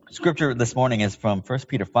Scripture this morning is from 1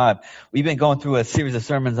 Peter 5. We've been going through a series of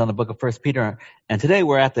sermons on the book of 1 Peter, and today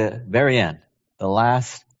we're at the very end, the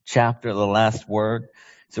last chapter, the last word.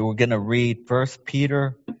 So we're going to read 1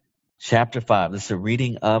 Peter chapter 5. This is a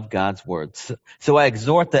reading of God's words. So I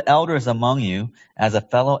exhort the elders among you as a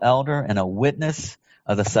fellow elder and a witness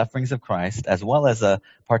of the sufferings of Christ, as well as a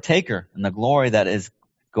partaker in the glory that is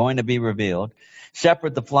going to be revealed.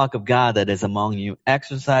 Shepherd the flock of God that is among you,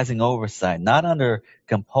 exercising oversight, not under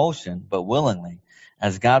compulsion, but willingly,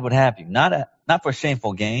 as God would have you, not for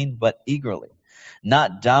shameful gain, but eagerly,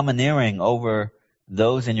 not domineering over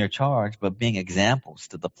those in your charge, but being examples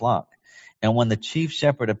to the flock. And when the chief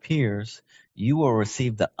shepherd appears, you will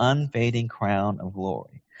receive the unfading crown of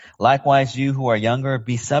glory. Likewise, you who are younger,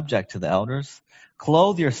 be subject to the elders.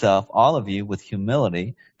 Clothe yourself, all of you, with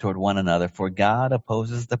humility toward one another, for God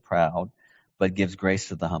opposes the proud, but gives grace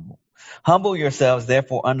to the humble. Humble yourselves,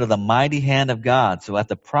 therefore, under the mighty hand of God, so at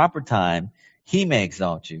the proper time he may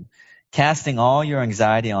exalt you, casting all your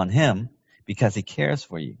anxiety on him, because he cares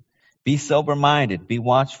for you. Be sober-minded, be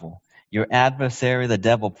watchful. Your adversary, the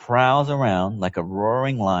devil, prowls around like a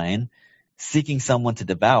roaring lion, seeking someone to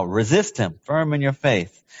devour. Resist him, firm in your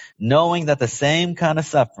faith, knowing that the same kind of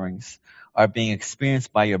sufferings are being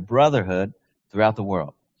experienced by your brotherhood throughout the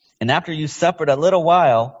world. And after you suffered a little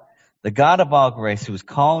while, the God of all grace, who has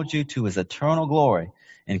called you to his eternal glory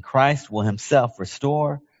in Christ, will himself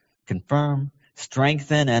restore, confirm,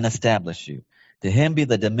 strengthen, and establish you. To him be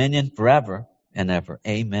the dominion forever and ever.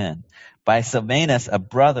 Amen. By Silvanus, a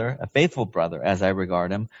brother, a faithful brother, as I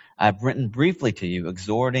regard him, I've written briefly to you,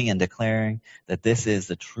 exhorting and declaring that this is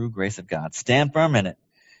the true grace of God. Stand firm in it.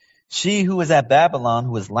 She who is at Babylon,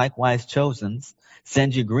 who is likewise chosen,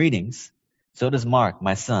 sends you greetings. So does Mark,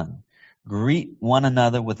 my son. Greet one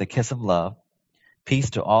another with a kiss of love.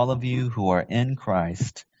 Peace to all of you who are in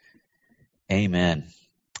Christ. Amen.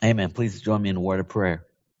 Amen. Please join me in a word of prayer.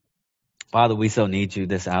 Father, we so need you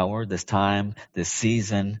this hour, this time, this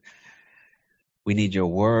season. We need your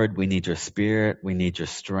word. We need your spirit. We need your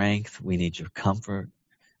strength. We need your comfort.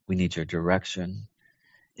 We need your direction.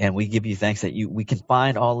 And we give you thanks that we can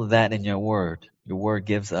find all of that in your word. Your word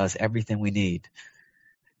gives us everything we need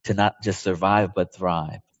to not just survive, but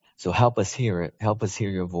thrive. So help us hear it. Help us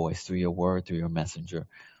hear your voice through your word, through your messenger.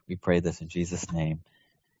 We pray this in Jesus' name.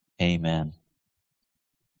 Amen.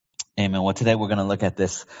 Amen. Well, today we're going to look at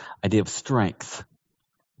this idea of strength.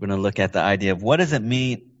 We're going to look at the idea of what does it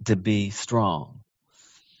mean to be strong.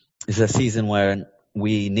 It's a season where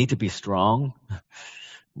we need to be strong.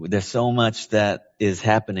 There's so much that is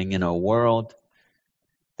happening in our world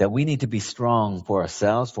that we need to be strong for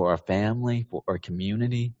ourselves, for our family, for our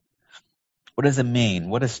community. What does it mean?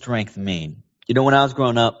 What does strength mean? You know, when I was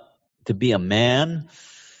growing up, to be a man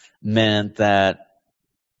meant that,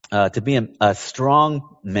 to be a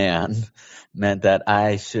strong man meant that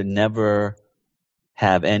I should never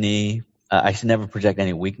have I should never project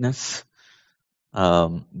any weakness.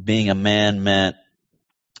 Being a man meant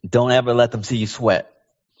don't ever let them see you sweat.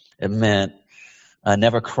 It meant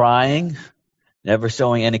never crying, never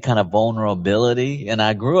showing any kind of vulnerability. And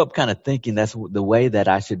I grew up kind of thinking that's the way that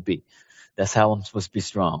I should be. That's how I'm supposed to be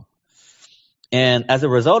strong. And as a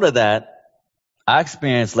result of that, I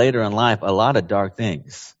experienced later in life a lot of dark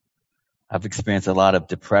things. I've experienced a lot of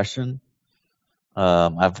depression.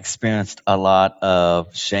 I've experienced a lot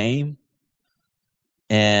of shame.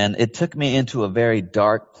 And it took me into a very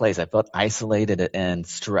dark place. I felt isolated and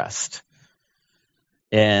stressed.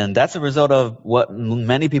 And that's a result of what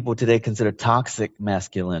many people today consider toxic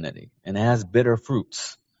masculinity. And it has bitter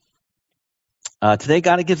fruits. Today,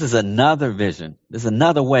 God gives us another vision. There's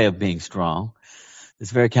another way of being strong. It's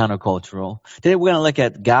very countercultural. Today, we're going to look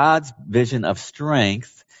at God's vision of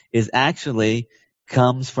strength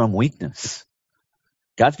comes from weakness.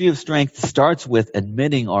 God's view of strength starts with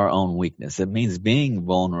admitting our own weakness. It means being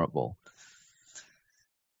vulnerable.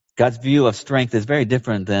 God's view of strength is very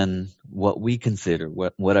different than what we consider,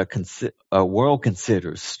 what our world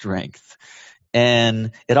considers strength.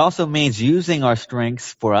 And it also means using our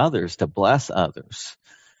strengths for others, to bless others,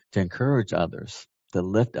 to encourage others, to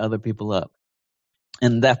lift other people up.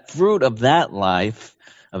 And the fruit of that life,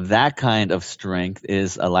 of that kind of strength,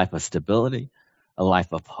 is a life of stability, a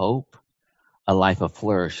life of hope, a life of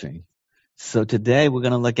flourishing. So today we're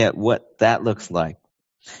going to look at what that looks like.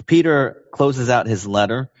 Peter closes out his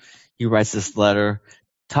letter. He writes this letter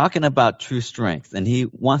talking about true strength, and he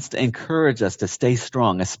wants to encourage us to stay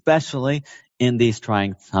strong, especially in these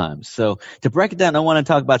trying times. So to break it down, I want to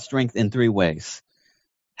talk about strength in three ways.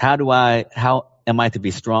 How am I to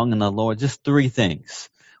be strong in the Lord? Just three things.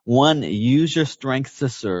 One, use your strength to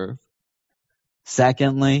serve.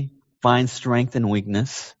 Secondly, find strength in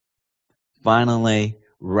weakness. Finally,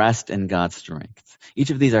 rest in God's strength. Each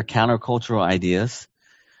of these are countercultural ideas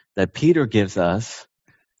that Peter gives us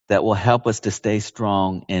that will help us to stay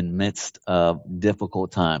strong in midst of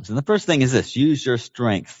difficult times. And the first thing is this: use your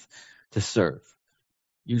strength to serve.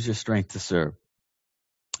 Use your strength to serve.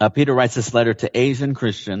 Peter writes this letter to Asian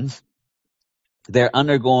Christians. They're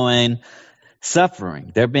undergoing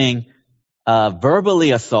suffering. They're being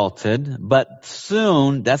verbally assaulted, but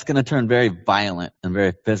soon that's going to turn very violent and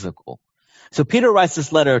very physical. So Peter writes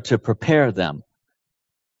this letter to prepare them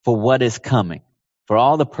for what is coming, for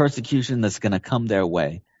all the persecution that's going to come their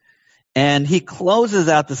way. And he closes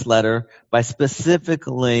out this letter by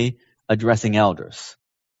specifically addressing elders,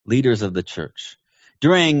 leaders of the church.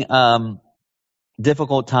 During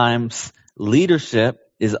difficult times, leadership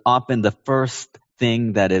is often the first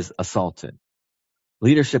thing that is assaulted.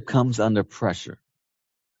 Leadership comes under pressure.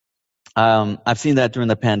 I've seen that during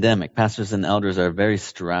the pandemic. Pastors and elders are very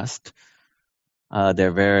stressed.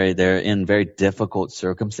 They're in very difficult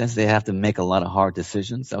circumstances. They have to make a lot of hard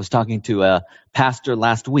decisions. I was talking to a pastor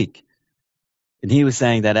last week, and he was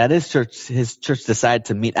saying that at his church decided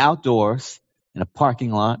to meet outdoors in a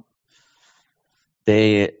parking lot.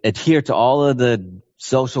 They adhere to all of the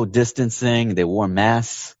social distancing. They wore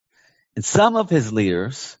masks. And some of his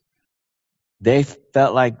leaders, they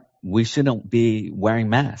felt like we shouldn't be wearing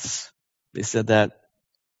masks. They said that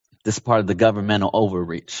this is part of the governmental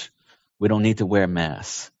overreach. We don't need to wear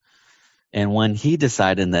masks. And when he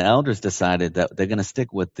decided and the elders decided that they're going to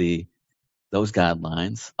stick with those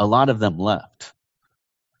guidelines, a lot of them left.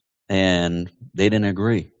 And they didn't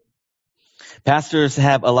agree. Pastors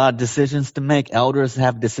have a lot of decisions to make. Elders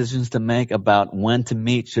have decisions to make about when to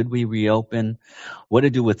meet. Should we reopen? What to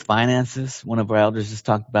do with finances? One of our elders just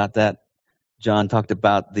talked about that. John talked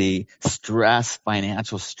about the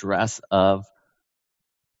financial stress of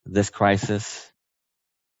this crisis.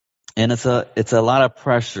 And it's a lot of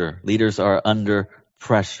pressure. Leaders are under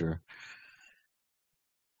pressure.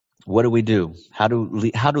 What do we do? How do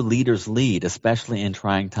leaders lead, especially in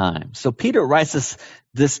trying times? So Peter writes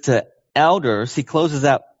this to elders. He closes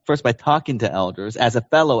out first by talking to elders as a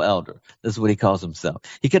fellow elder. This is what he calls himself.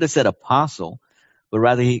 He could have said apostle, but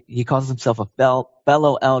rather he calls himself a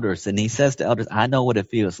fellow elders. And he says to elders, I know what it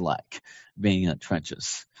feels like being in the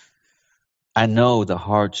trenches. I know the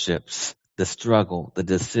hardships, the struggle, the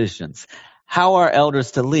decisions. How are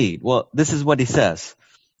elders to lead? Well, this is what he says.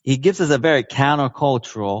 He gives us a very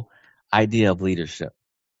countercultural idea of leadership.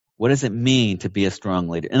 What does it mean to be a strong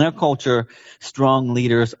leader? In our culture, strong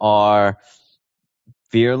leaders are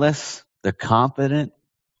fearless, they're confident,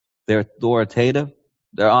 they're authoritative,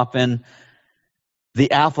 they're often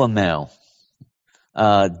the alpha male,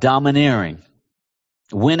 domineering,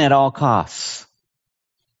 win at all costs.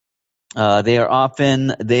 They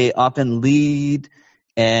often lead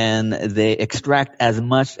and they extract as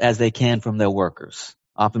much as they can from their workers,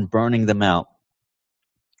 often burning them out.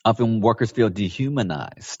 Often workers feel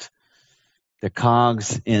dehumanized. They're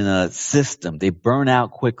cogs in a system. They burn out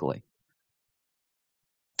quickly.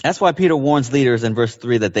 That's why Peter warns leaders in verse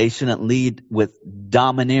 3 that they shouldn't lead with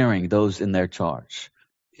domineering those in their charge.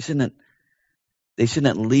 They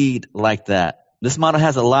shouldn't lead like that. This model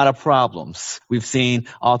has a lot of problems. We've seen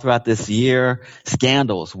all throughout this year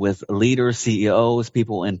scandals with leaders, CEOs,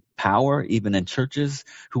 people in power, even in churches,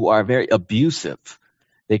 who are very abusive.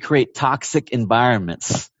 They create toxic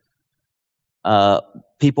environments.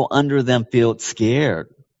 People under them feel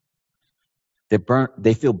scared.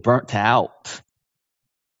 They feel burnt out.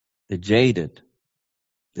 They're jaded.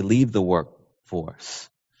 They leave the workforce.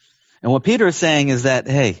 And what Peter is saying is that,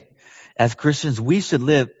 hey, as Christians, we should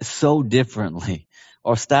live so differently.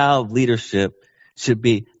 Our style of leadership should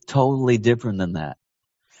be totally different than that.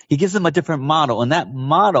 He gives them a different model, and that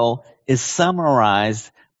model is summarized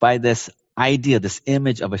by this idea, this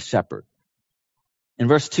image of a shepherd. In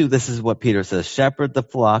verse 2, this is what Peter says: shepherd the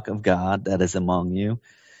flock of God that is among you,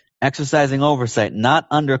 exercising oversight, not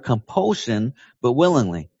under compulsion, but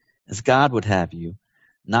willingly, as God would have you,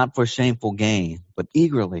 not for shameful gain, but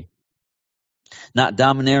eagerly, not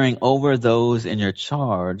domineering over those in your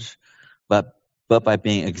charge, but by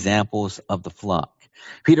being examples of the flock.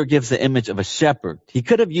 Peter gives the image of a shepherd. He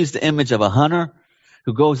could have used the image of a hunter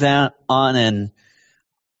who goes out on and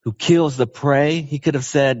who kills the prey. He could have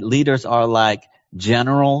said leaders are like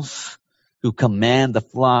generals who command the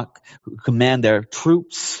flock, who command their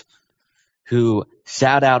troops, who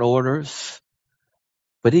shout out orders.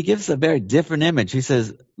 But he gives a very different image. He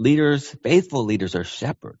says faithful leaders are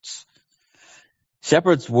shepherds.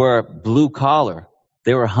 Shepherds were blue collar.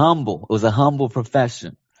 They were humble. It was a humble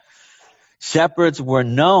profession. Shepherds were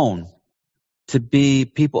known to be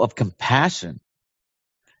people of compassion.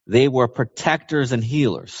 They were protectors and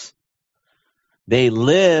healers. They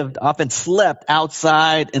often slept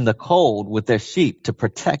outside in the cold with their sheep to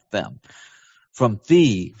protect them from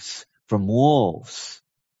thieves, from wolves.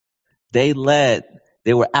 They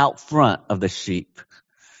were out front of the sheep.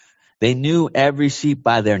 They knew every sheep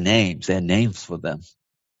by their names. They had names for them.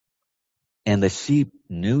 And the sheep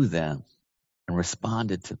knew them and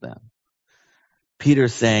responded to them.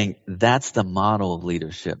 Peter's saying that's the model of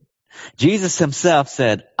leadership. Jesus himself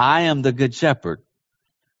said, I am the good shepherd.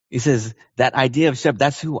 He says that idea of shepherd,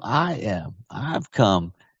 that's who I am. I've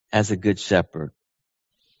come as a good shepherd.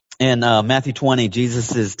 In Matthew 20,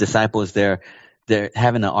 Jesus' disciples, they're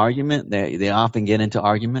having an argument. They often get into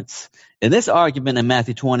arguments. And this argument in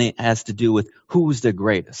Matthew 20 has to do with who's the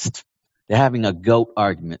greatest. They're having a goat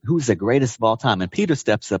argument. Who's the greatest of all time? And Peter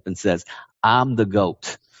steps up and says, I'm the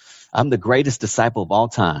goat. I'm the greatest disciple of all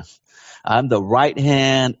time. I'm the right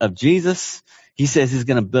hand of Jesus. He says he's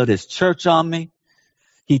going to build his church on me.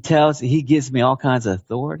 He gives me all kinds of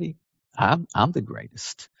authority. I'm the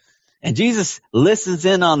greatest. And Jesus listens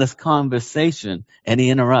in on this conversation and he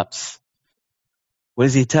interrupts. What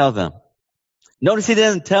does he tell them? Notice he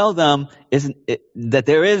doesn't tell them that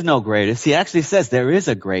there is no greatest. He actually says there is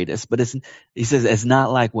a greatest, but he says it's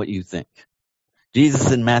not like what you think.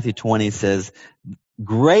 Jesus in Matthew 20 says,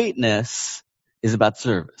 greatness is about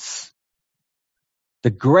service. The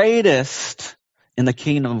greatest in the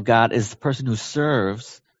kingdom of God is the person who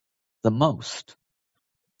serves the most.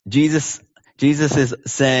 Jesus is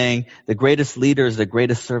saying the greatest leader is the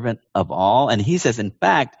greatest servant of all. And he says, in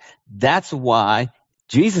fact, that's why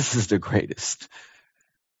Jesus is the greatest.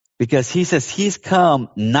 Because he says he's come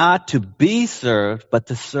not to be served, but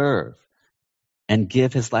to serve and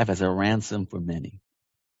give his life as a ransom for many.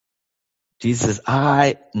 Jesus says,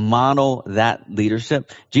 I model that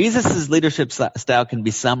leadership. Jesus' leadership style can be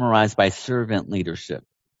summarized by servant leadership.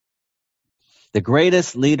 The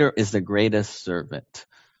greatest leader is the greatest servant.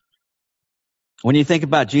 When you think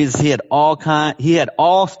about Jesus, he had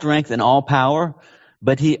all strength and all power,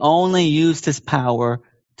 but he only used his power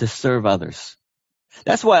to serve others.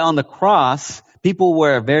 That's why on the cross, people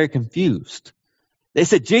were very confused. They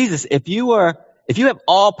said, Jesus, if you have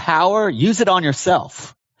all power, use it on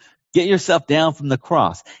yourself. Get yourself down from the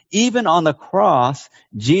cross. Even on the cross,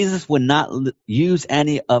 Jesus would not use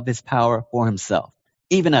any of his power for himself,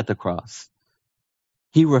 even at the cross.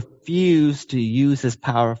 He refused to use his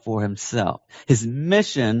power for himself. His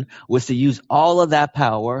mission was to use all of that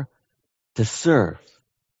power to serve,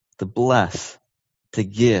 to bless, to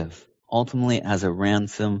give, ultimately as a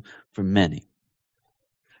ransom for many.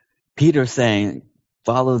 Peter's saying,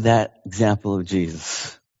 follow that example of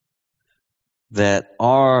Jesus. That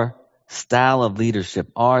our style of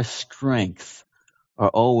leadership, our strength are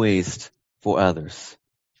always for others.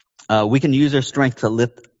 We can use our strength to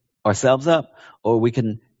lift ourselves up, or we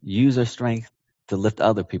can use our strength to lift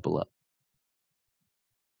other people up.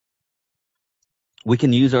 We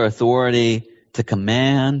can use our authority to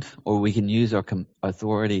command, or we can use our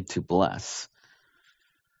authority to bless.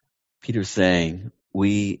 Peter's saying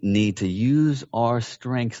we need to use our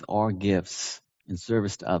strengths, our gifts, in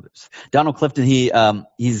service to others. Donald Clifton,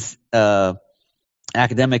 he's an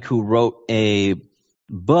academic who wrote a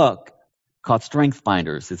book called Strength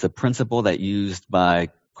Finders. It's a principle that's used by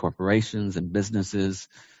corporations and businesses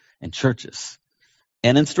and churches.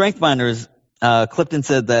 And in Strength Finders, Clifton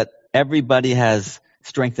said that everybody has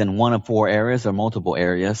strength in one of four areas or multiple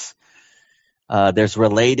areas. There's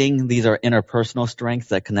relating. These are interpersonal strengths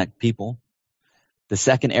that connect people. The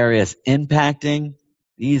second area is impacting.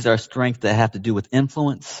 These are strengths that have to do with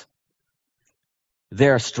influence.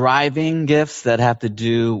 There are striving gifts that have to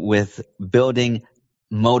do with building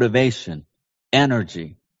motivation,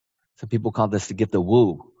 energy. Some people call this the gift of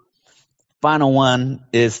woo. Final one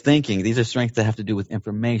is thinking. These are strengths that have to do with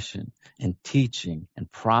information and teaching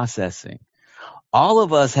and processing. All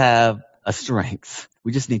of us have a strength.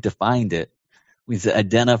 We just need to find it. We need to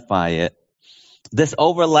identify it. This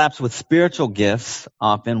overlaps with spiritual gifts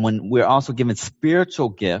often when we're also given spiritual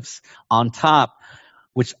gifts on top,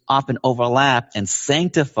 which often overlap and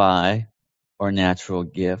sanctify our natural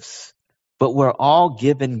gifts. But we're all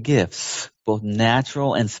given gifts, both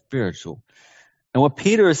natural and spiritual. And what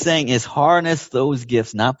Peter is saying is harness those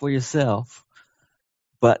gifts, not for yourself,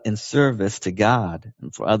 but in service to God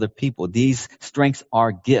and for other people. These strengths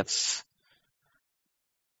are gifts.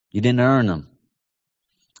 You didn't earn them.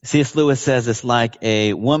 C.S. Lewis says it's like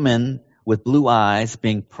a woman with blue eyes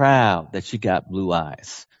being proud that she got blue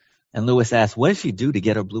eyes. And Lewis asks, what did she do to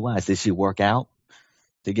get her blue eyes? Did she work out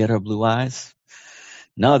to get her blue eyes?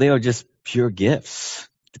 No, they are just pure gifts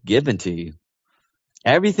given to you.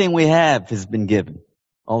 Everything we have has been given.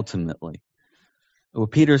 ultimately.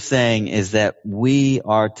 What Peter's saying is that we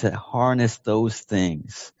are to harness those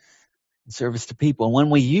things in service to people. And when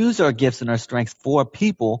we use our gifts and our strengths for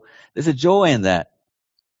people, there's a joy in that.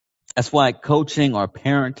 That's why coaching or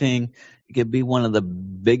parenting can be one of the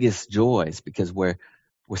biggest joys, because we're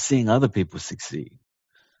seeing other people succeed.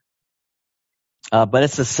 But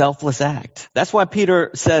it's a selfless act. That's why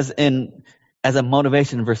Peter says as a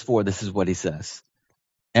motivation in verse 4, this is what he says.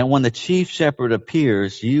 And when the chief shepherd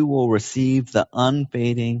appears, you will receive the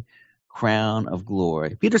unfading crown of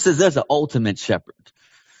glory. Peter says there's an ultimate shepherd.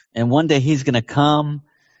 And one day he's going to come,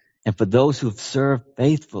 and for those who've served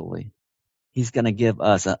faithfully, he's going to give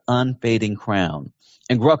us an unfading crown.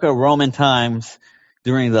 In Greco-Roman times,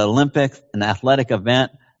 during the Olympic and athletic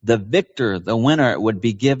event, the victor, the winner, would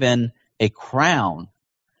be given a crown,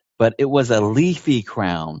 but it was a leafy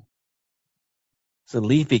crown. It's a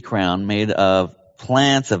leafy crown made of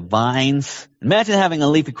plants, of vines. Imagine having a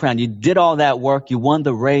leafy crown. You did all that work. You won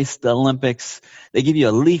the race, the Olympics. They give you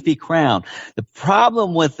a leafy crown. The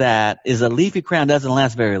problem with that is a leafy crown doesn't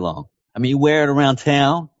last very long. I mean, you wear it around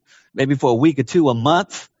town, maybe for a week or two, a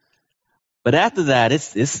month. But after that,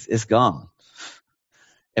 it's gone.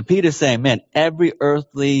 And Peter's saying, man, every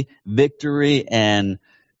earthly victory and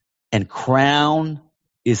crown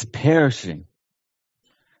is perishing.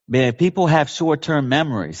 Man, people have short-term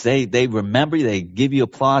memories. They remember you, they give you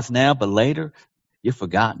applause now, but later, you're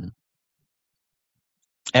forgotten.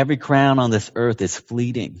 Every crown on this earth is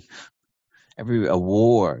fleeting. Every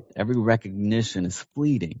award, every recognition is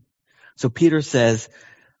fleeting. So Peter says,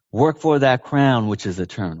 work for that crown which is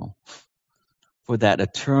eternal. For that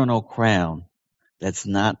eternal crown that's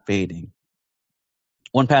not fading.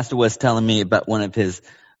 One pastor was telling me about one of his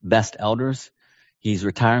best elders. He's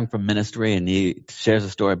retiring from ministry, and he shares a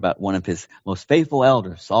story about one of his most faithful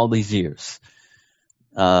elders all these years.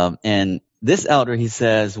 And this elder, he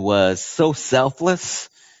says, was so selfless.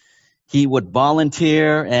 He would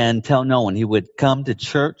volunteer and tell no one. He would come to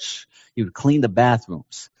church. He would clean the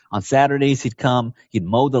bathrooms. On Saturdays, he'd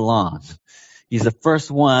mow the lawn. He's the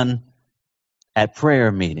first one at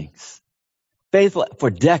prayer meetings. Faithful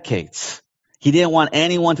for decades. He didn't want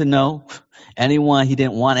anyone to know. He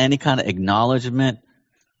didn't want any kind of acknowledgement,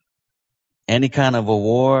 any kind of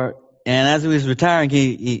award. And as he was retiring,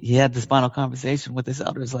 he had this final conversation with his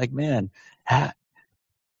elder. It's like, man, how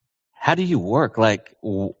do you work? Like,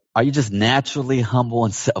 are you just naturally humble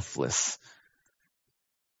and selfless?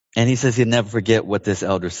 And he says he'll never forget what this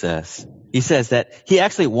elder says. He says that he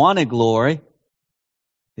actually wanted glory.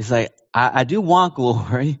 He's like, I do want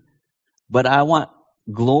glory, but I want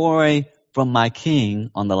glory from my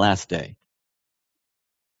king on the last day.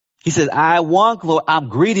 He says, I want glory. I'm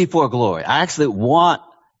greedy for glory. I actually want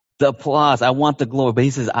the applause. I want the glory. But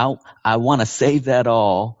he says, I want to save that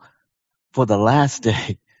all for the last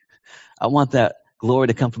day. I want that glory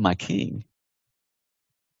to come from my king.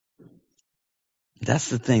 That's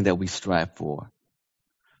the thing that we strive for.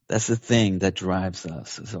 That's the thing that drives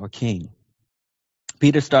us, is our king.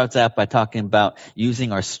 Peter starts out by talking about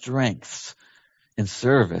using our strengths in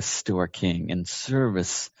service to our king, in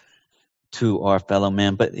service to our fellow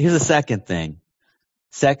man. But here's a second thing.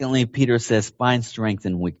 Secondly, Peter says, find strength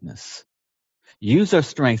in weakness. Use our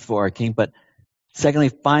strength for our king, but secondly,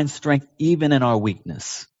 find strength even in our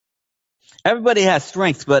weakness. Everybody has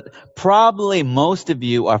strengths, but probably most of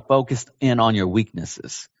you are focused in on your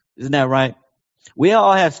weaknesses. Isn't that right? We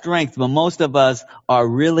all have strengths, but most of us are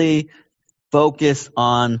really focused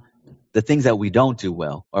on the things that we don't do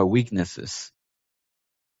well, our weaknesses,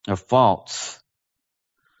 our faults.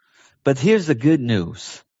 But here's the good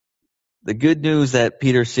news. The good news that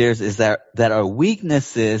Peter shares is that our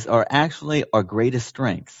weaknesses are actually our greatest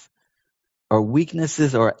strength. Our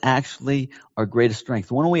weaknesses are actually our greatest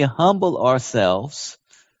strength. When we humble ourselves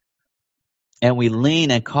and we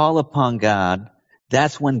lean and call upon God,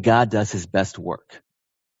 that's when God does his best work.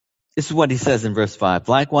 This is what he says in verse 5.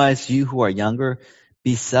 Likewise, you who are younger,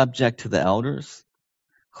 be subject to the elders.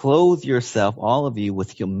 Clothe yourself, all of you,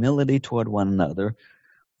 with humility toward one another.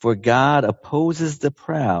 For God opposes the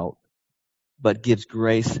proud, but gives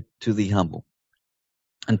grace to the humble.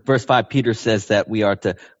 In verse 5, Peter says that we are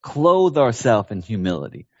to clothe ourselves in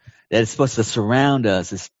humility. That it's supposed to surround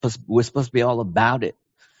us. We're supposed to be all about it.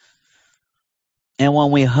 And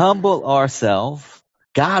when we humble ourselves,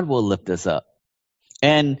 God will lift us up.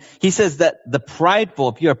 And he says that the prideful,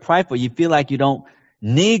 if you're prideful, you feel like you don't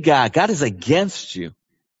need God. God is against you.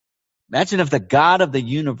 Imagine if the God of the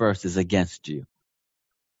universe is against you.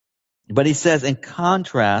 But he says, in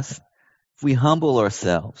contrast, if we humble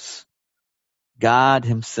ourselves, God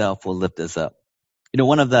himself will lift us up. You know,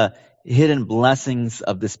 one of the hidden blessings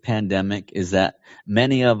of this pandemic is that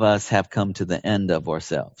many of us have come to the end of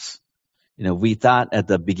ourselves. We thought at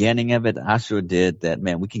the beginning of it, I sure did, that,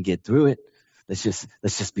 man, we can get through it. Let's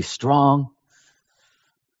just be strong.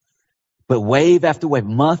 But wave after wave,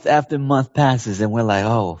 month after month passes, and we're like,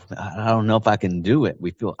 oh, I don't know if I can do it.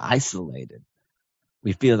 We feel isolated.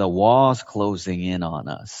 We feel the walls closing in on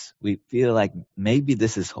us. We feel like maybe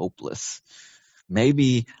this is hopeless.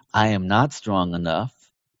 Maybe I am not strong enough.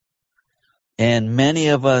 And many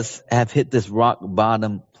of us have hit this rock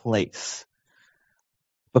bottom place.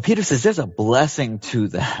 But Peter says there's a blessing to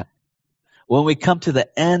that. When we come to the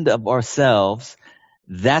end of ourselves,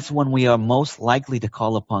 that's when we are most likely to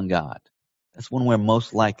call upon God. That's when we're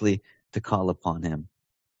most likely to call upon Him.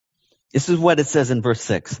 This is what it says in verse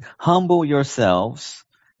 6. Humble yourselves,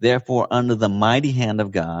 therefore, under the mighty hand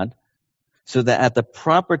of God, so that at the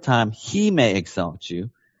proper time He may exalt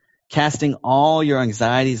you, casting all your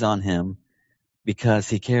anxieties on Him because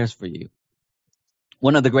He cares for you.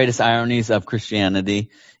 One of the greatest ironies of Christianity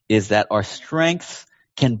is that our strength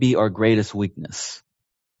can be our greatest weakness.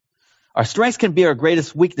 Our strengths can be our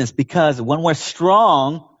greatest weakness because when we're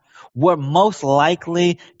strong, we're most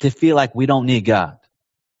likely to feel like we don't need God.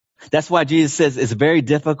 That's why Jesus says it's very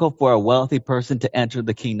difficult for a wealthy person to enter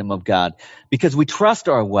the kingdom of God because we trust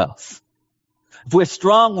our wealth. If we're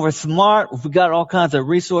strong, we're smart, if we got all kinds of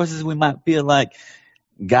resources, we might feel like,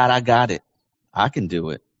 God, I got it. I can do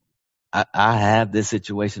it. I have this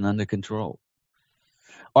situation under control.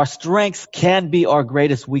 Our strengths can be our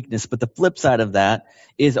greatest weakness, but the flip side of that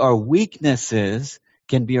is our weaknesses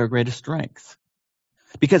can be our greatest strength.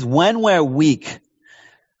 Because when we're weak,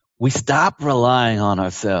 we stop relying on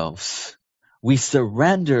ourselves. We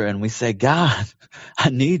surrender and we say, God, I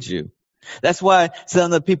need you. That's why some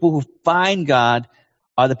of the people who find God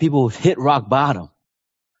are the people who hit rock bottom.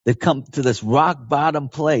 They've come to this rock bottom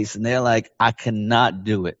place and they're like, I cannot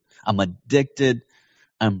do it. I'm addicted.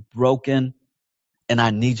 I'm broken. And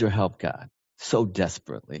I need your help, God, so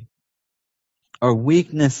desperately. Our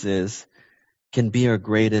weaknesses can be our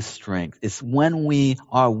greatest strength. It's when we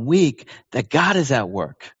are weak that God is at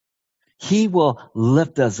work. He will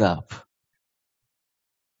lift us up.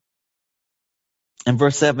 In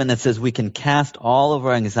verse 7, it says we can cast all of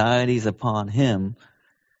our anxieties upon Him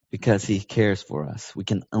because He cares for us. We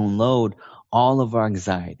can unload all of our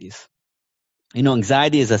anxieties.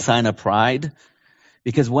 Anxiety is a sign of pride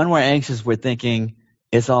because when we're anxious, we're thinking,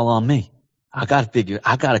 it's all on me. I got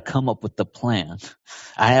to come up with the plan.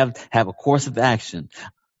 I have a course of action.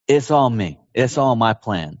 It's all me. It's all my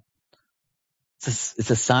plan. It's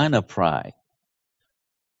a sign of pride.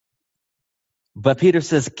 But Peter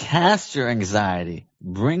says, cast your anxiety.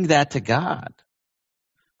 Bring that to God.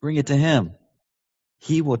 Bring it to Him.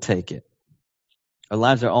 He will take it. Our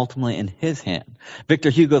lives are ultimately in His hand. Victor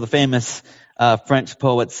Hugo, the famous French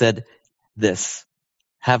poet, said this: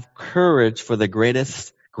 have courage for the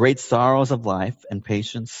great sorrows of life and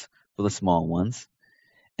patience for the small ones.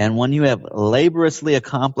 And when you have laboriously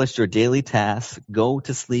accomplished your daily tasks, go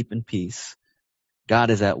to sleep in peace. God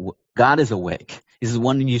is awake. He says,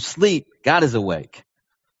 when you sleep, God is awake.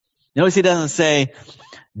 Notice He doesn't say,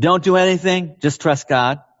 don't do anything, just trust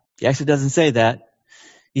God. He actually doesn't say that.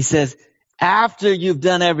 He says, after you've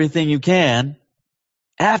done everything you can,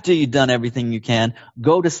 go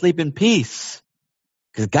to sleep in peace.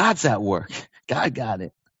 Because God's at work. God got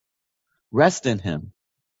it. Rest in Him.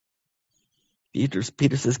 Peter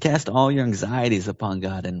says, cast all your anxieties upon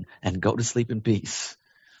God and go to sleep in peace.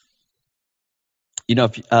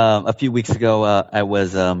 A few weeks ago, I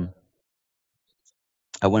went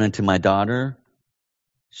into my daughter.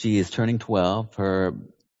 She is turning 12. Her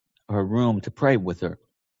room to pray with her.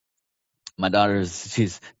 My daughter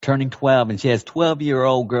she's turning 12 and she has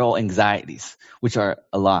 12-year-old girl anxieties, which are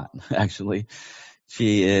a lot, actually.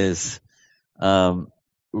 She's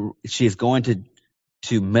going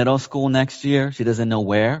to middle school next year. She doesn't know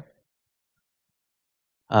where.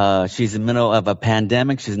 She's in the middle of a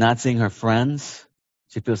pandemic. She's not seeing her friends.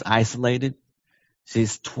 She feels isolated.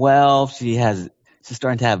 She's 12. She's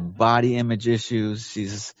starting to have body image issues.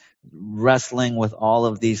 She's wrestling with all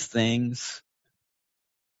of these things.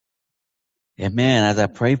 And man, as I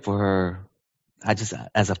pray for her,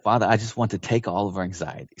 as a father, I just want to take all of her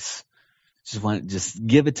anxieties. Just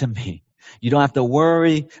give it to me. You don't have to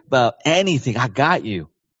worry about anything. I got you.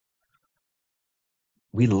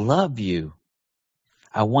 We love you.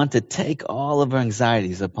 I want to take all of our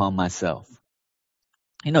anxieties upon myself.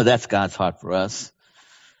 That's God's heart for us.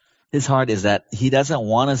 His heart is that He doesn't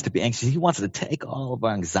want us to be anxious. He wants to take all of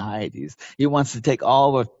our anxieties. He wants to take all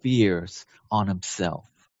of our fears on Himself.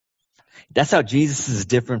 That's how Jesus is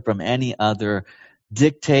different from any other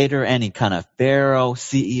dictator, any kind of pharaoh,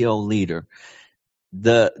 CEO leader,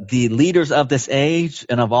 the leaders of this age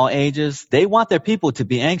and of all ages, they want their people to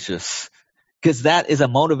be anxious because that is a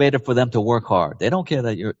motivator for them to work hard. They don't care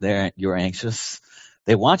that you're anxious.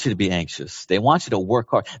 They want you to be anxious. They want you to work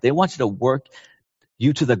hard. They want you to work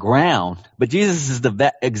you to the ground. But Jesus is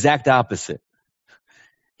the exact opposite.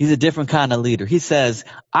 He's a different kind of leader. He says,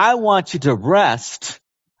 I want you to rest.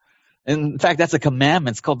 In fact, that's a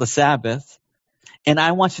commandment. It's called the Sabbath. And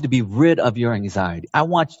I want you to be rid of your anxiety. I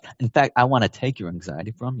want to take your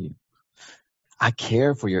anxiety from you. I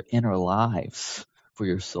care for your inner lives, for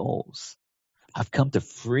your souls. I've come to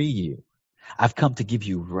free you. I've come to give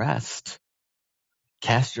you rest.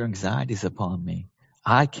 Cast your anxieties upon me.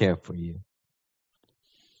 I care for you.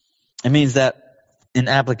 It means that in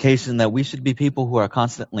application that we should be people who are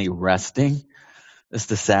constantly resting. It's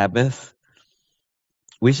the Sabbath.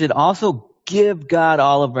 We should also give God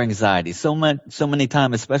all of our anxiety. So many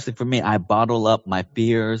times, especially for me, I bottle up my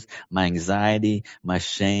fears, my anxiety, my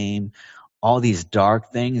shame, all these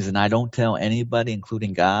dark things, and I don't tell anybody,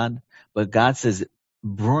 including God. But God says,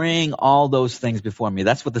 bring all those things before me.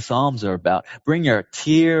 That's what the Psalms are about. Bring your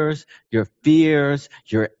tears, your fears,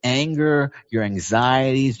 your anger, your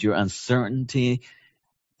anxieties, your uncertainty.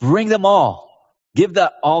 Bring them all. Give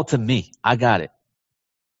that all to me. I got it.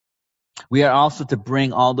 We are also to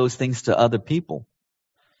bring all those things to other people.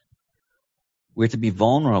 We're to be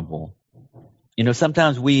vulnerable.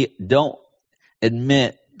 Sometimes we don't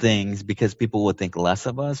admit things because people will think less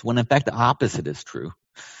of us, when in fact the opposite is true.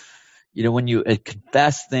 When you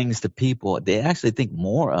confess things to people, they actually think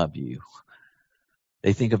more of you.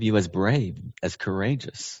 They think of you as brave, as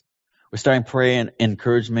courageous. We're starting prayer and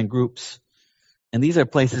encouragement groups. And these are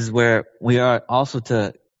places where we are also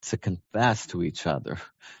to confess to each other.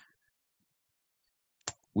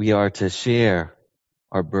 We are to share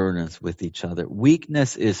our burdens with each other.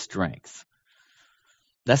 Weakness is strength.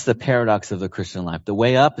 That's the paradox of the Christian life. The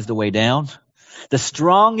way up is the way down. The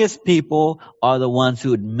strongest people are the ones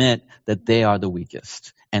who admit that they are the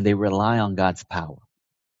weakest, and they rely on God's power.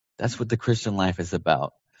 That's what the Christian life is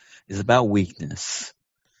about. It's about weakness.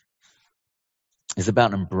 It's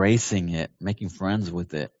about embracing it, making friends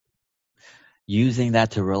with it, using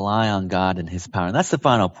that to rely on God and His power. And that's the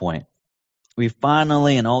final point. We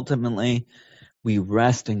finally and ultimately, we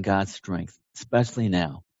rest in God's strength, especially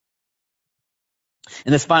now.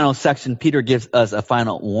 In this final section, Peter gives us a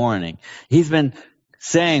final warning. He's been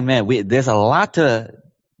saying, there's a lot to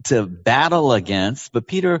battle against, but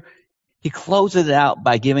Peter, he closes it out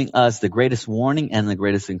by giving us the greatest warning and the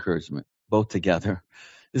greatest encouragement, both together.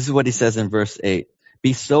 This is what he says in verse 8.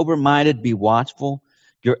 Be sober-minded, be watchful.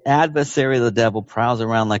 Your adversary, the devil, prowls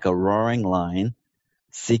around like a roaring lion,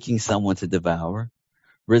 seeking someone to devour.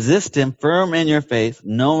 Resist him, firm in your faith,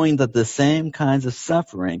 knowing that the same kinds of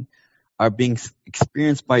suffering are being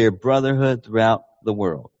experienced by your brotherhood throughout the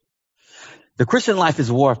world. The Christian life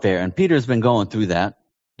is warfare, and Peter's been going through that.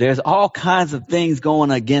 There's all kinds of things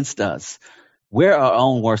going against us. We're our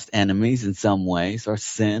own worst enemies in some ways, our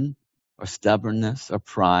sin, our stubbornness, our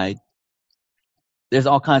pride. There's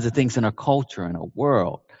all kinds of things in our culture, in our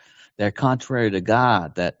world, that are contrary to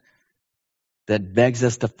God, that begs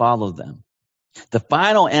us to follow them. The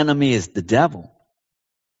final enemy is the devil.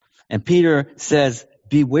 And Peter says,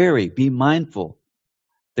 be wary, be mindful.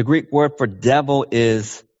 The Greek word for devil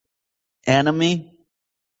is enemy.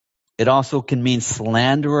 It also can mean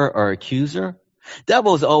slanderer or accuser.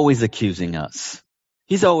 Devil is always accusing us.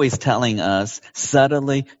 He's always telling us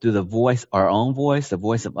subtly through the voice, our own voice, the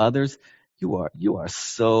voice of others, you are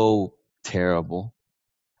so terrible.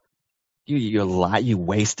 You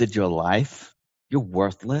wasted your life. You're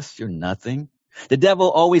worthless. You're nothing. The devil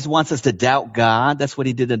always wants us to doubt God. That's what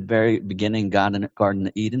he did at the very beginning, God in the Garden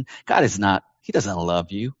of Eden. God he doesn't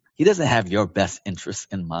love you. He doesn't have your best interests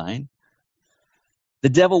in mind. The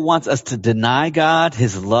devil wants us to deny God,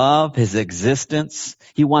 His love, His existence.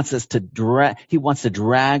 He wants to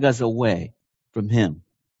drag us away from Him.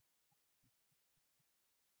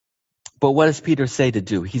 But what does Peter say to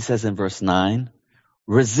do? He says in verse 9,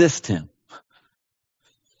 resist him.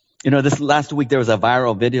 This last week there was a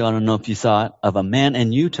viral video, I don't know if you saw it, of a man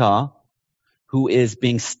in Utah who is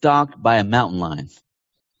being stalked by a mountain lion.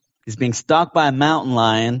 He's being stalked by a mountain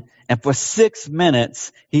lion, and for 6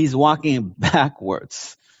 minutes, he's walking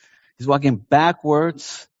backwards. He's walking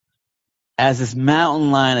backwards as this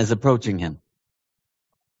mountain lion is approaching him.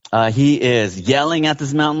 He is yelling at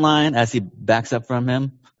this mountain lion as he backs up from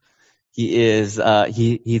him.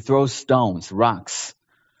 He throws stones, rocks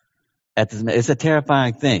at this. It's a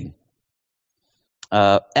terrifying thing.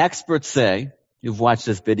 Experts say You've watched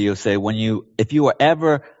this video say, if you are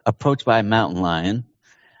ever approached by a mountain lion,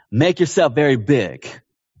 make yourself very big.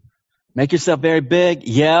 Make yourself very big,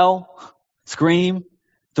 yell, scream,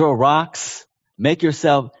 throw rocks, make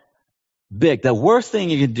yourself big. The worst thing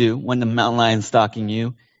you can do when the mountain lion's stalking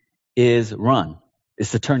you is run,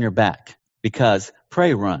 is to turn your back, because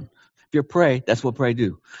prey run. If you're prey, that's what prey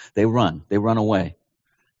do. They run away.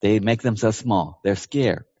 They make themselves small. They're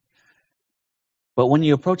scared. But when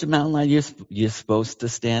you approach a mountain lion, you're supposed to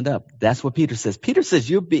stand up. That's what Peter says. Peter says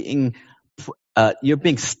you're being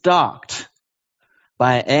stalked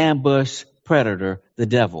by an ambush predator, the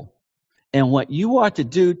devil. And what you are to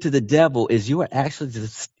do to the devil is you're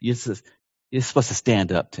supposed to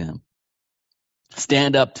stand up to him.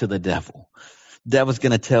 Stand up to the devil. The devil's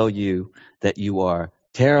going to tell you that you are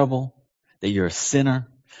terrible, that you're a sinner.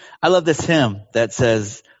 I love this hymn that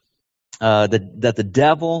says that the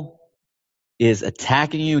devil is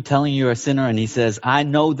attacking you, telling you you're a sinner, and he says, I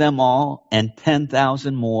know them all and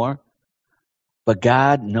 10,000 more, but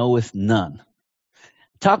God knoweth none.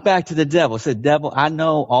 Talk back to the devil. Say, devil, I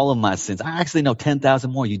know all of my sins. I actually know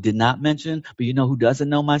 10,000 more you did not mention, but you know who doesn't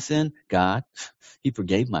know my sin? God. He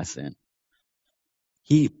forgave my sin.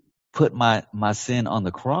 He put my sin on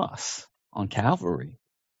the cross, on Calvary.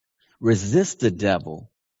 Resist the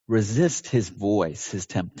devil. Resist his voice, his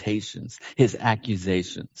temptations, his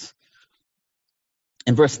accusations.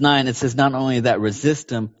 In verse 9, it says, not only that,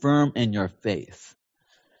 resist him firm in your faith.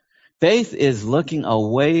 Faith is looking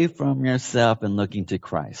away from yourself and looking to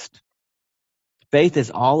Christ. Faith is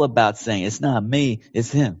all about saying, it's not me,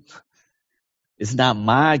 it's him. It's not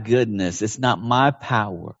my goodness, it's not my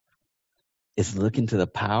power. It's looking to the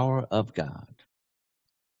power of God.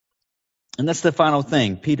 And that's the final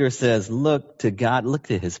thing. Peter says, look to God, look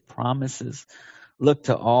to his promises, look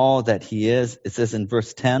to all that he is. It says in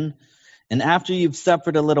verse 10, and after you've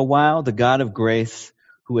suffered a little while, the God of grace,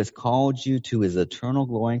 who has called you to his eternal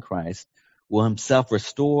glory in Christ, will himself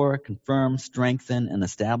restore, confirm, strengthen, and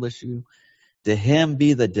establish you. To him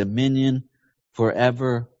be the dominion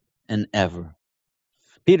forever and ever.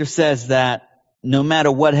 Peter says that no matter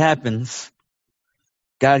what happens,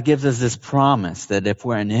 God gives us this promise that if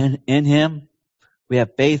we're in him, we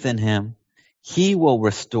have faith in him, he will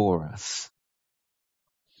restore us.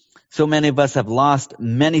 So many of us have lost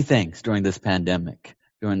many things during this pandemic,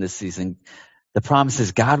 during this season. The promise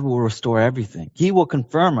is God will restore everything. He will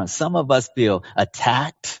confirm us. Some of us feel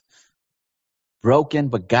attacked, broken,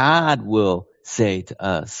 but God will say to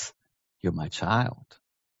us, you're my child.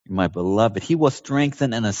 You're my beloved. He will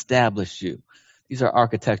strengthen and establish you. These are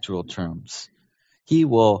architectural terms. He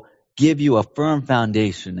will give you a firm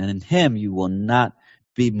foundation, and in him you will not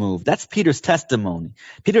be moved. That's Peter's testimony.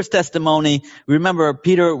 Peter's testimony, remember,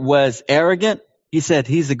 Peter was arrogant. He said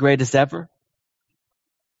he's the greatest ever.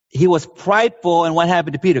 He was prideful, and what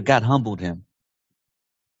happened to Peter? God humbled him.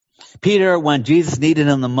 Peter, when Jesus needed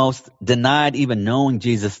him the most, denied even knowing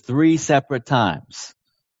Jesus 3 separate times.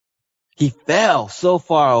 He fell so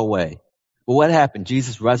far away. But what happened?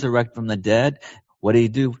 Jesus resurrected from the dead. What did he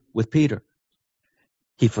do with Peter?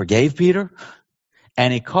 He forgave Peter,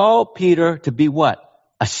 and he called Peter to be what?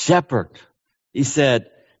 A shepherd. He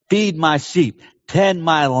said, feed my sheep, tend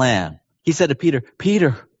my lamb. He said to Peter,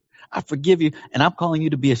 Peter, I forgive you, and I'm calling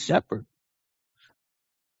you to be a shepherd.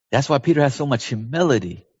 That's why Peter has so much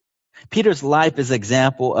humility. Peter's life is an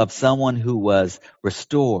example of someone who was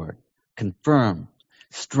restored, confirmed,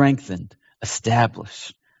 strengthened,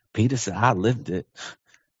 established. Peter said, I lived it.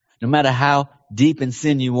 No matter how deep in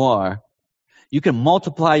sin you are, you can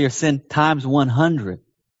multiply your sin times 100.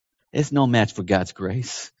 It's no match for God's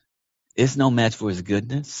grace. It's no match for his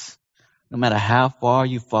goodness. No matter how far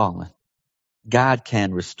you've fallen, God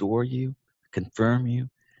can restore you, confirm you,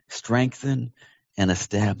 strengthen, and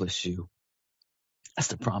establish you. That's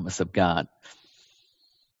the promise of God.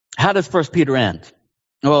 How does 1 Peter end?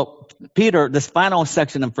 Well, Peter, this final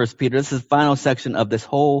section of 1 Peter, this is the final section of this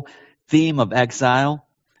whole theme of exile.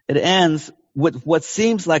 It ends with what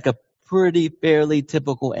seems like a pretty fairly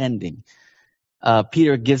typical ending.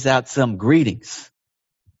 Peter gives out some greetings.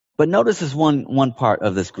 But notice this one part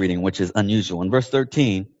of this greeting, which is unusual. In verse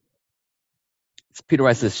 13, Peter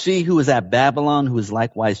writes this, she who is at Babylon, who is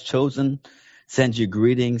likewise chosen, sends you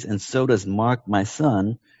greetings, and so does Mark, my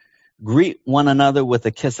son. Greet one another with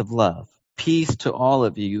a kiss of love. Peace to all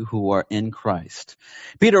of you who are in Christ.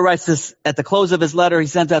 Peter writes this at the close of his letter. He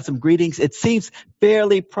sends out some greetings. It seems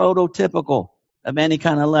fairly prototypical of any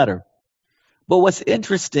kind of letter. But what's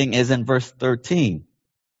interesting is in verse 13,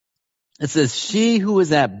 it says, she who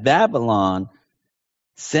is at Babylon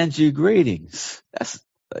sends you greetings. That's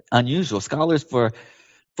unusual. Scholars for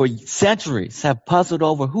centuries have puzzled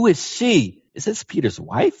over who is she Is this Peter's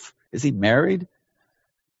wife? Is he married?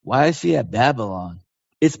 Why is she at Babylon?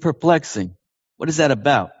 It's perplexing. What is that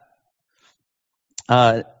about?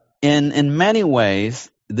 In many ways,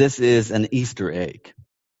 this is an Easter egg.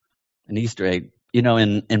 An Easter egg. You know,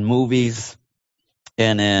 in movies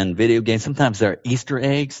and in video games, sometimes there are Easter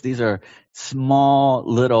eggs. These are small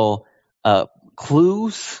little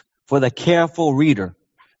clues for the careful reader,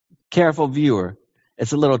 careful viewer.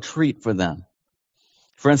 It's a little treat for them.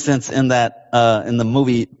 For instance, in the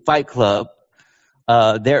movie Fight Club,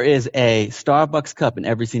 there is a Starbucks cup in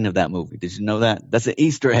every scene of that movie. Did you know that? That's an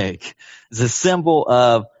Easter egg. It's a symbol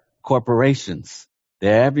of corporations.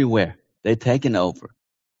 They're everywhere. They're taking over.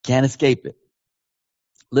 Can't escape it.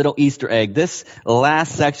 Little Easter egg. This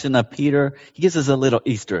last section of Peter, he gives us a little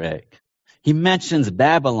Easter egg. He mentions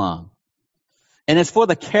Babylon. And it's for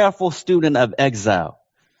the careful student of exile.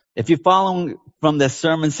 If you're following from this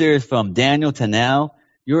sermon series from Daniel to now,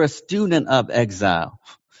 you're a student of exile.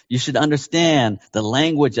 You should understand the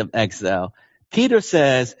language of exile. Peter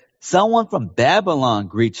says, someone from Babylon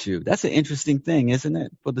greets you. That's an interesting thing, isn't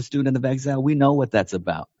it? For the student of exile, we know what that's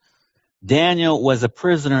about. Daniel was a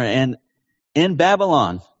prisoner in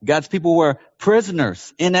Babylon. God's people were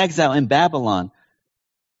prisoners in exile in Babylon.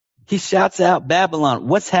 He shouts out Babylon.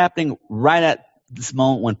 What's happening right at this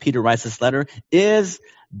moment when Peter writes this letter is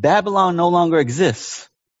Babylon no longer exists.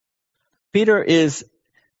 Peter is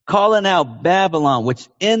calling out Babylon, which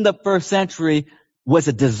in the first century was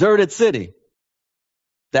a deserted city.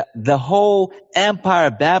 That the whole empire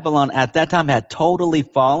of Babylon at that time had totally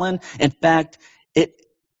fallen. In fact,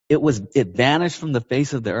 it vanished from the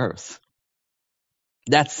face of the earth.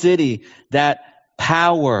 That city, that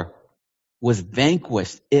power was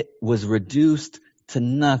vanquished. It was reduced to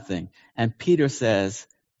nothing. And Peter says,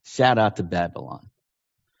 shout out to Babylon.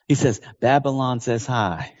 He says, Babylon says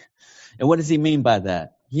hi. And what does he mean by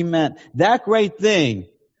that? He meant that great thing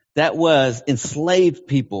that was enslaved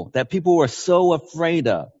people, that people were so afraid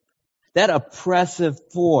of, that oppressive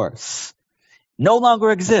force no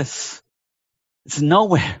longer exists. It's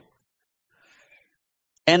nowhere.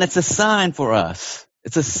 And it's a sign for us.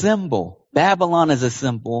 It's a symbol. Babylon is a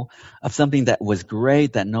symbol of something that was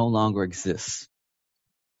great that no longer exists.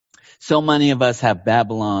 So many of us have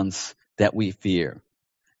Babylons that we fear.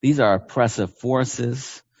 These are oppressive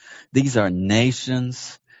forces. These are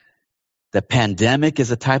nations. The pandemic is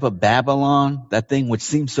a type of Babylon, that thing which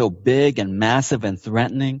seems so big and massive and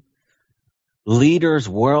threatening. Leaders,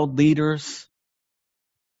 world leaders,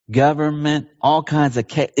 government, all kinds of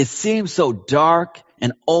chaos. It seems so dark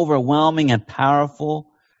and overwhelming and powerful.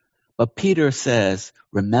 But Peter says,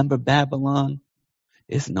 remember Babylon?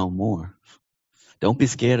 It's no more. Don't be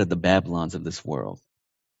scared of the Babylons of this world.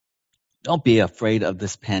 Don't be afraid of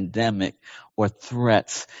this pandemic or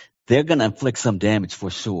threats. They're going to inflict some damage for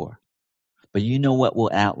sure. But you know what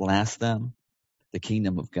will outlast them? The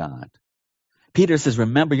kingdom of God. Peter says,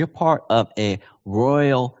 remember, you're part of a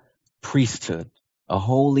royal priesthood, a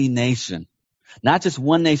holy nation. Not just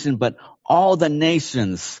one nation, but all the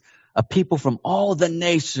nations, a people from all the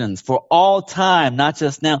nations for all time, not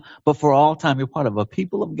just now, but for all time. You're part of a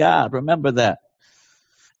people of God. Remember that.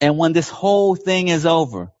 And when this whole thing is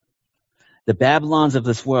over, the Babylons of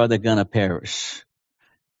this world are going to perish.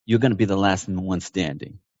 You're going to be the last one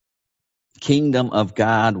standing. Kingdom of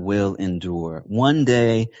God will endure. One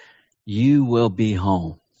day you will be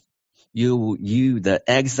home. The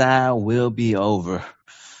exile will be over.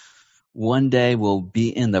 One day we'll be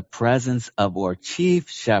in the presence of our chief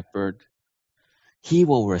shepherd. He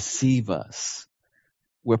will receive us.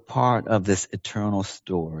 We're part of this eternal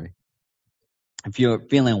story. If you're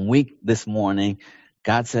feeling weak this morning,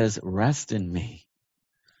 God says, rest in me.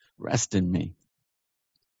 Rest in me.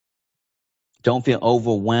 Don't feel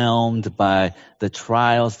overwhelmed by the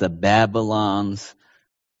trials, the Babylons,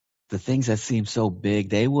 the things that seem so big.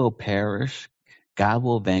 They will perish. God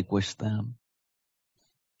will vanquish them.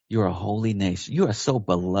 You're a holy nation. You are so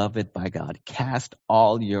beloved by God. Cast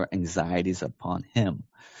all your anxieties upon Him.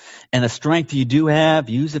 And the strength you do have,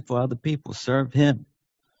 use it for other people. Serve Him.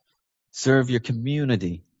 Serve your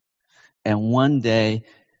community. And one day,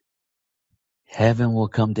 heaven will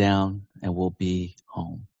come down and we'll be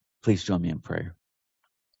home. Please join me in prayer.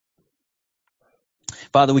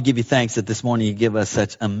 Father, we give you thanks that this morning you give us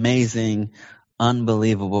such amazing,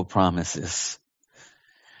 unbelievable promises.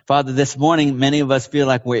 Father, this morning, many of us feel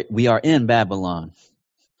like we are in Babylon,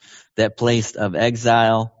 that place of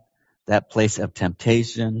exile, that place of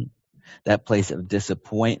temptation, that place of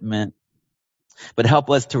disappointment. But help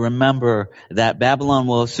us to remember that Babylon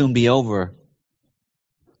will soon be over.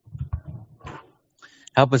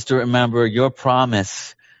 Help us to remember your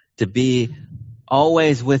promise to be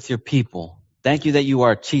always with your people, Thank you that you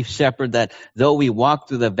are chief shepherd, that though we walk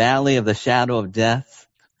through the valley of the shadow of death,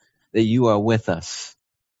 that you are with us.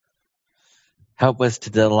 Help us to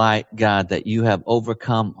delight, God, that you have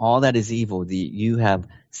overcome all that is evil, that you have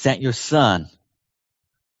sent your Son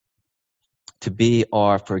to be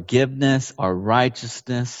our forgiveness, our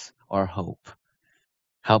righteousness, our hope.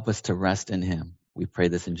 Help us to rest in him. We pray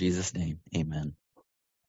this in Jesus' name. Amen.